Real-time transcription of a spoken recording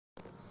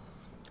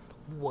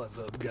What's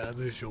up, guys?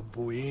 It's your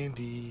boy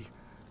Andy.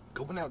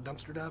 Going out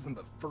dumpster diving,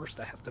 but first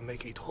I have to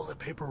make a toilet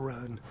paper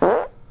run.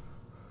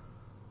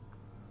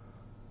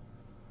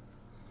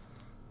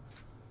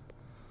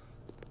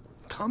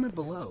 Comment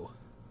below.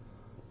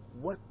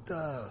 What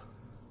toilet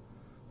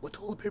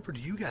paper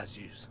do you guys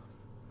use?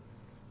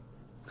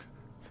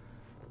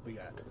 We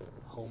got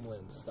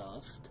Homeland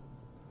Soft.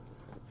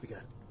 We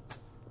got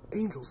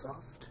Angel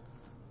Soft.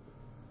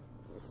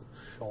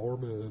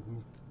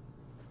 Charmin.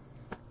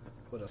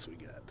 What else we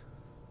got?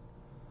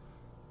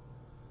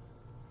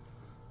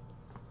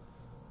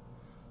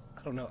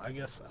 I don't know. I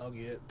guess I'll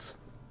get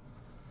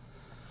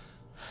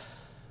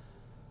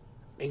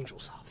Angel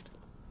Soft.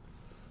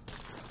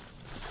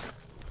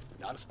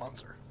 Not a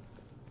sponsor.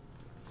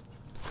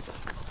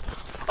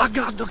 I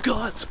got the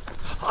guts.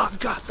 I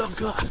got the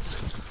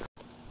guts.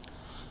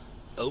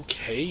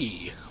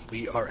 Okay,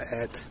 we are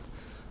at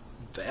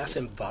Bath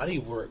and Body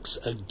Works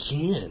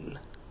again.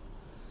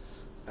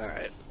 All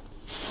right.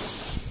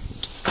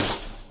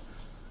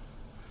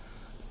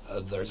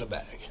 There's a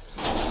bag.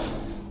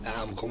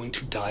 I'm going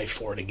to die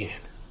for it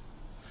again.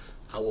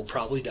 I will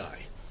probably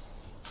die.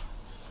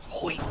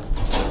 Hoi.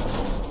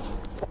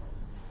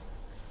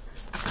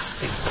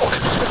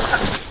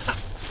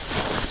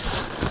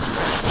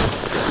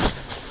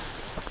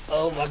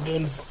 Oh my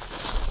goodness.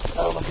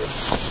 Oh my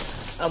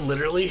goodness. I'm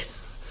literally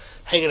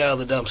hanging out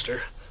of the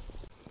dumpster.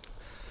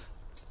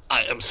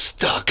 I am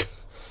stuck.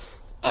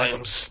 I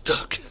am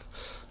stuck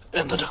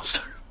in the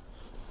dumpster.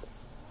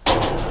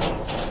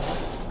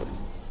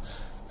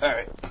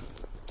 Alright.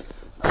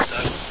 I'm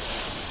done.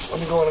 Let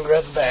me go in and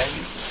grab the bag.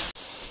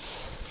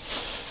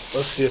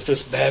 Let's see if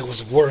this bag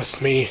was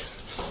worth me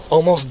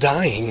almost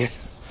dying.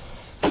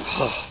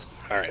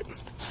 Alright.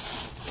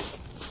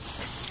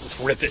 Let's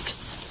rip it.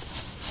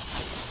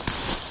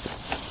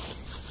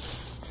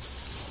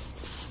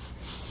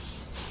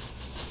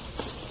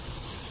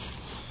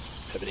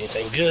 Have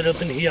anything good up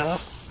in here?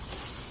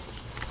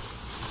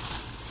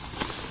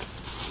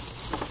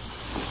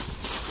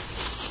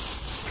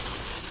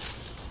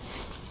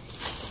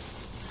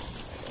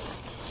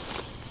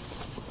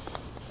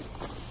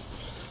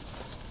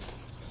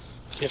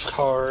 Gift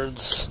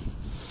cards.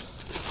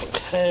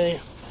 Okay.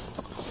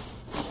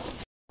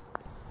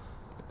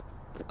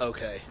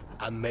 Okay,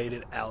 I made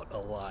it out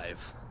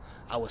alive.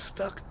 I was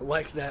stuck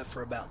like that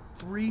for about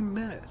 3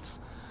 minutes.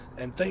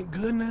 And thank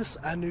goodness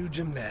I knew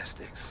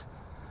gymnastics.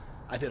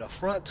 I did a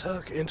front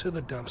tuck into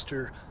the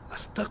dumpster, I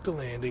stuck the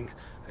landing,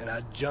 and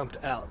I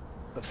jumped out.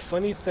 The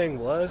funny thing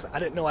was, I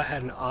didn't know I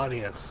had an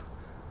audience.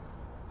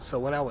 So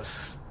when I was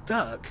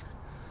stuck,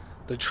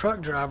 the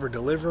truck driver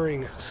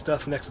delivering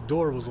stuff next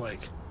door was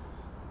like,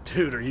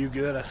 "Dude, are you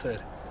good?" I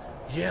said,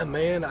 "Yeah,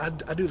 man, I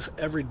do this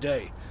every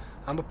day.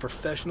 I'm a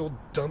professional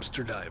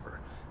dumpster diver."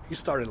 He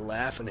started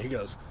laughing. He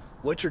goes,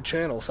 "What's your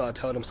channel?" So I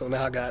told him, so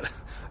now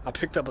I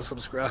picked up a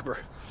subscriber.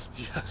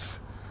 Yes.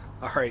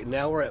 Alright,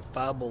 now we're at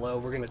Five Below.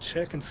 We're going to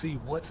check and see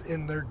what's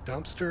in their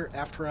dumpster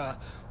after I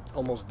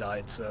almost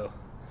died, so.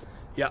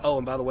 Yeah, oh,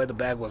 and by the way, the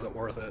bag wasn't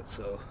worth it,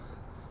 so.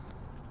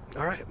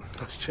 Alright,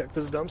 let's check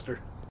this dumpster.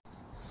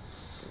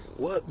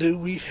 What do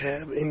we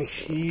have in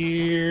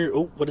here?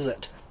 Oh, what is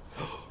that?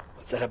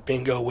 Is that a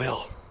bingo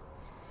wheel?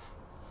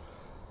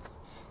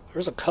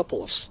 There's a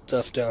couple of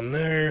stuff down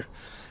there.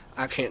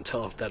 I can't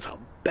tell if that's a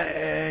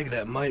bag.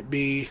 That might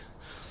be.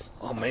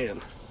 Oh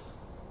man.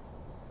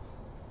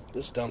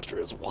 This dumpster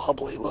is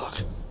wobbly, look.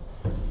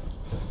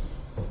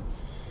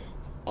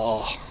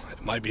 Oh,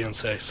 it might be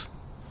unsafe.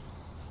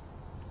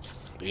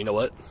 But you know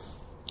what?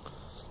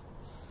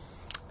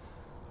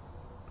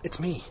 It's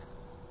me.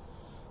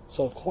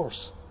 So of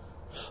course.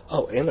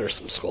 Oh, and there's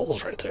some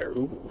skulls right there.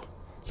 Ooh.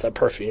 Is that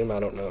perfume? I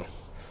don't know.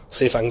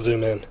 See if I can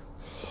zoom in.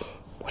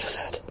 What is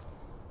that?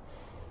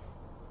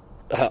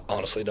 I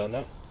honestly don't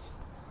know.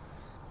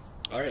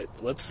 Alright,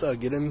 let's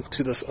get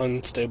into this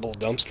unstable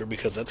dumpster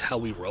because that's how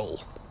we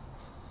roll.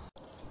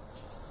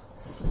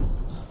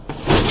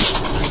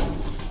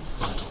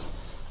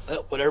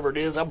 Well, whatever it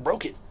is, I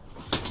broke it.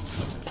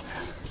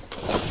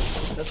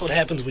 That's what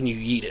happens when you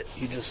eat it.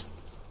 You just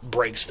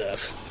break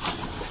stuff.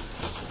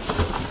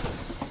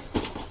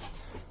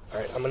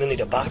 Alright, I'm gonna need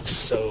a box,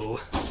 so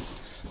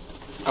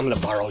I'm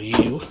gonna borrow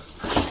you.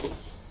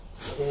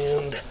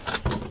 And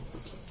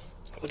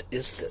what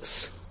is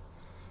this?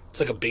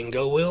 It's like a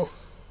bingo wheel.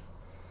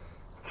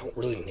 I don't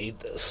really need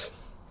this.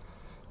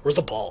 Where's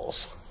the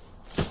balls?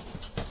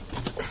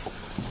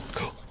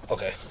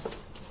 Okay.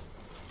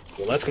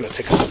 Well, that's gonna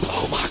take a...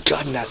 Oh my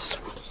goodness!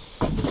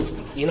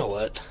 You know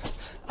what?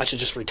 I should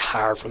just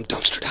retire from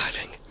dumpster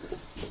diving.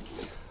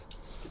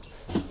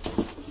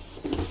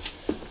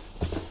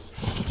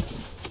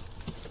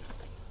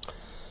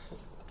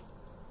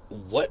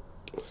 What?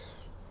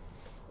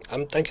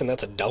 I'm thinking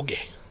that's a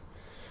doggy.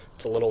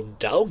 It's a little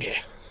doggy.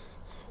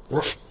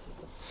 Woof.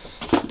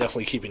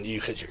 Definitely keeping you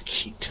because you're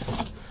cute.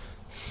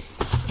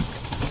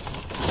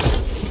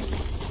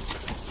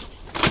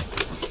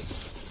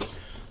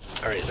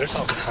 Alright, there's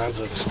all kinds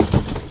of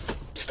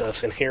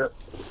stuff in here.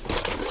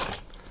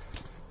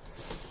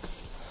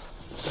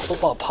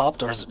 football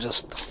popped, or is it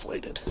just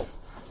deflated?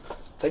 I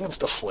think it's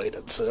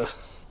deflated, so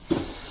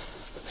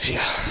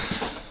yeah,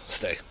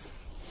 stay.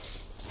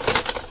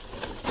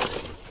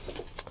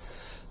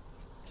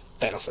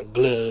 Found some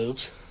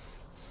gloves.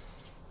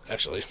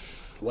 Actually,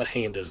 what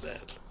hand is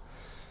that?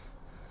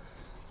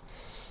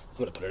 I'm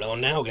gonna put it on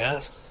now,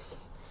 guys.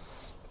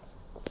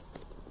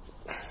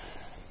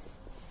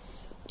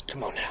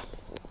 Come on now.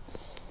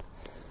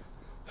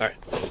 Alright.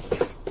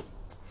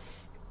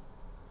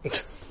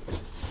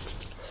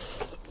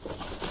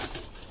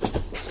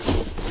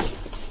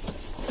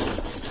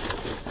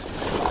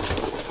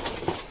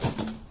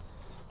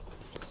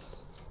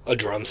 A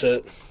drum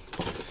set.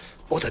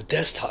 What's a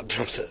desktop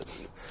drum set?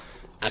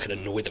 I could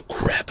annoy the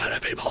crap out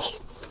of people.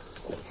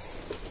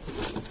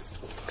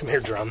 Come here,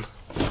 drum.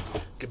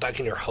 Get back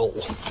in your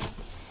hole.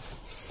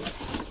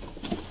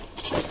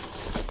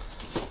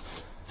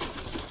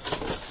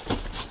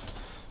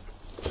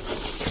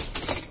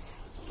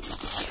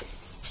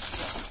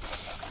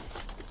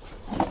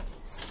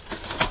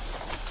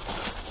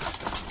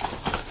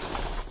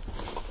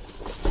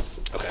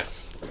 Okay.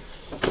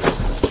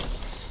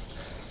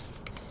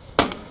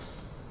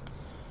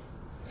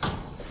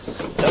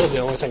 If that was the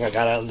only thing I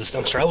got out of this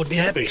dumpster, I would be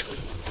happy.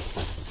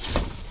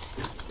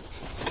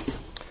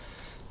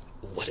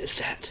 What is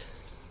that?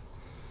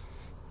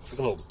 It's like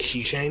a little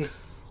keychain.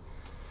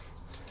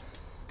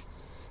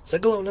 Is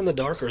that glowing in the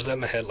dark, or is that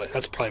my headlamp?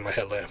 That's probably my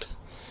headlamp.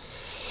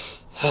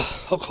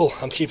 Oh, cool.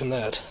 I'm keeping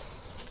that.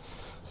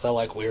 'Cause I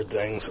like weird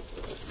things.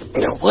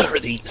 Now, what are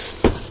these?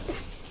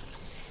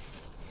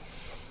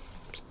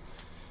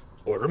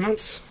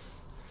 Ornaments?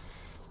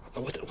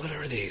 What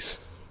are these?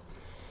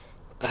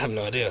 I have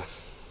no idea.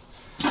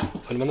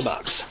 Put them in the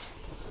box.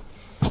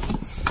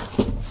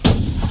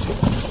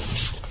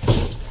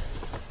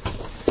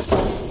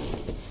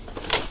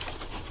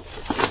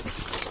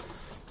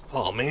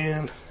 Oh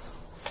man,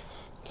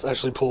 it's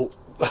actually cool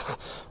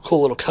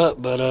little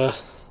cup, but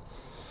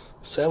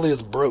sadly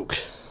it's broke,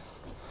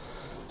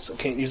 so I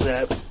can't use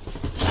that.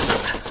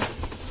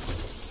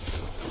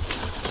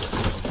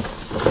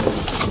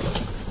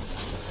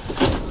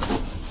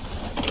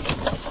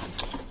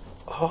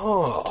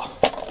 Oh,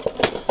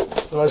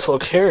 a nice little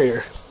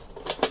carrier.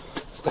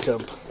 It's like a,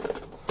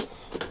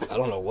 I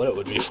don't know what it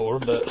would be for,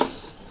 but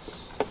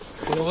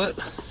you know what?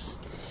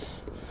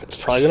 It's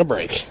probably gonna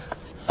break.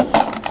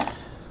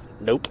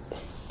 Nope.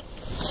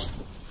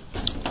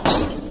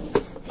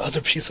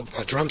 Other piece of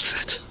my drum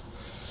set.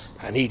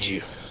 I need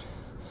you.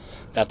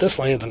 Now, if this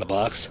lands in the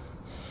box,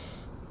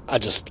 I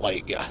just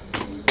like, yeah.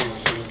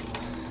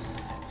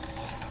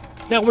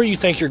 Now, where do you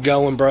think you're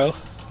going, bro?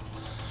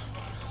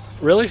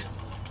 Really?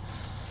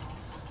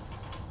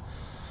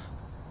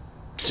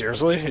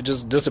 Seriously? It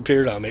just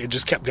disappeared on me. It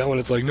just kept going.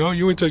 It's like, no,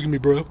 you ain't taking me,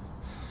 bro.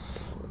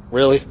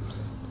 Really?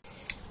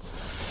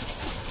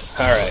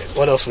 Alright,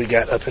 what else we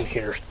got up in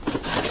here?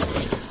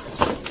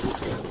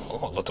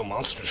 Oh, little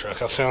monster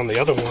truck. I found the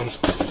other one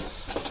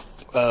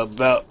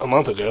about a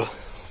month ago.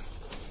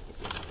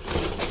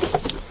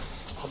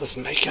 All this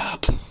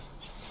makeup.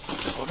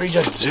 What are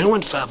you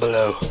doing,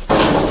 Fabio?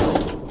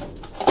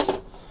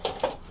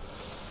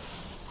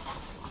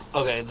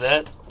 Okay,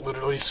 that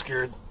literally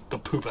scared the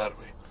poop out of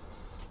me.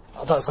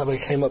 I thought somebody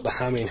came up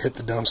behind me and hit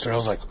the dumpster. I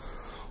was like,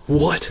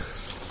 what?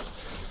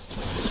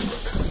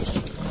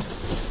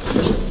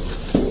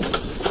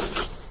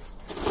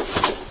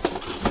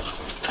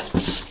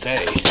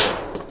 Stay.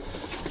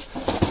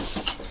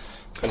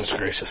 Goodness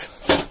gracious.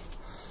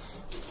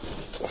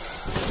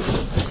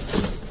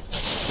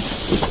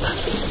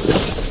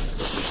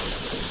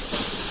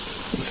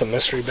 Is this a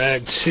mystery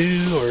bag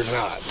too or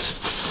not?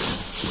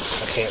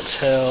 I can't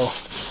tell.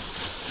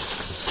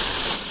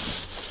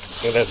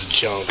 Yeah, that's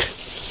junk.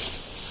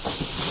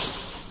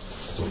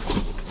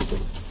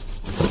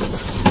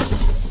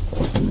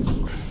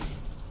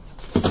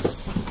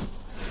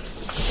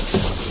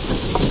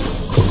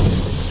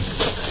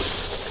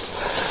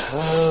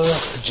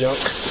 Junk.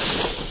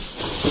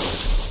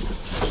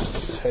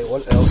 Okay,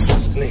 what else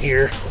is in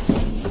here?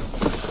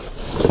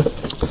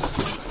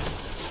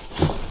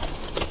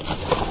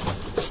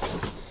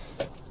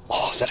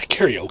 Oh, is that a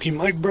karaoke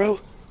mic, bro?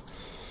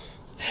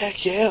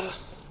 Heck yeah.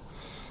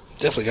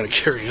 Definitely got a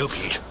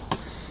karaoke.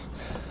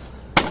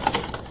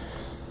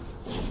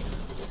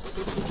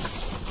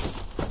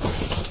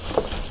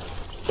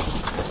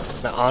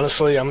 Now,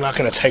 honestly, I'm not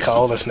going to take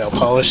all this nail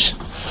polish.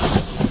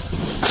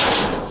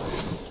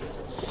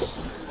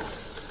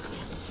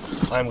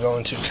 I'm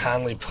going to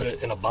kindly put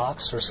it in a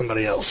box for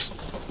somebody else.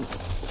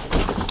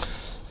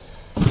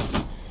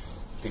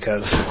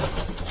 Because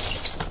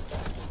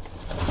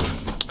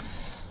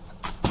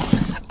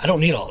I don't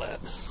need all that.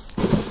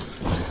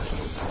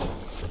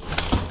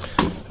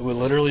 It would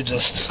literally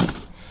just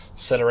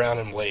sit around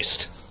and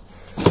waste.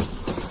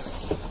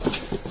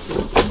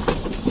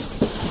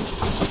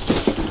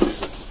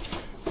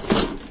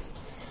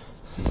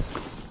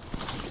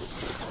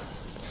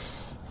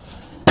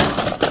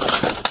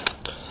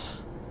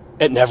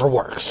 It never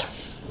works.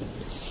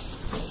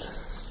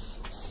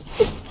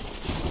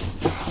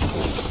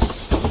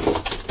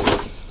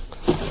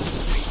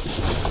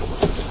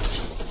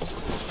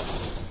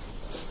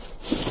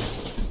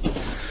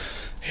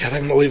 Yeah, I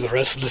think I'm gonna leave the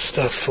rest of this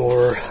stuff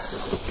for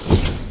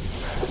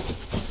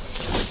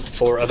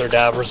other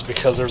divers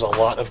because there's a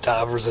lot of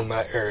divers in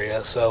my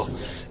area, so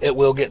it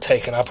will get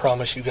taken. I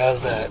promise you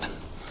guys that.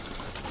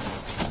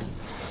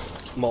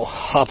 I'm gonna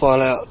hop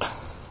on out.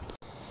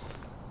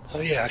 Oh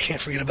yeah, I can't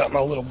forget about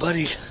my little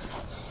buddy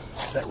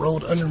that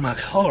rolled under my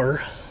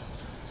car.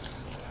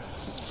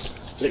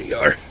 There you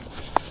are.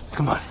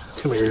 Come on,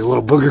 come here, you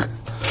little booger.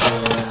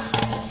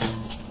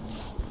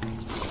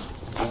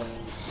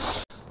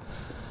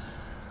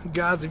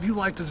 Guys, if you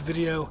like this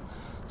video,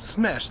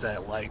 smash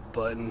that like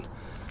button.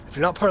 If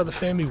you're not part of the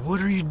family,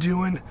 what are you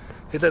doing?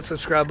 Hit that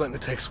subscribe button.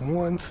 It takes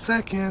 1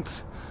 second.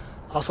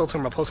 Also,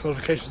 turn my post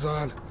notifications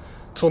on.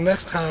 Till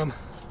next time,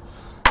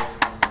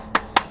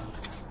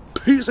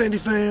 peace, Andy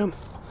fam.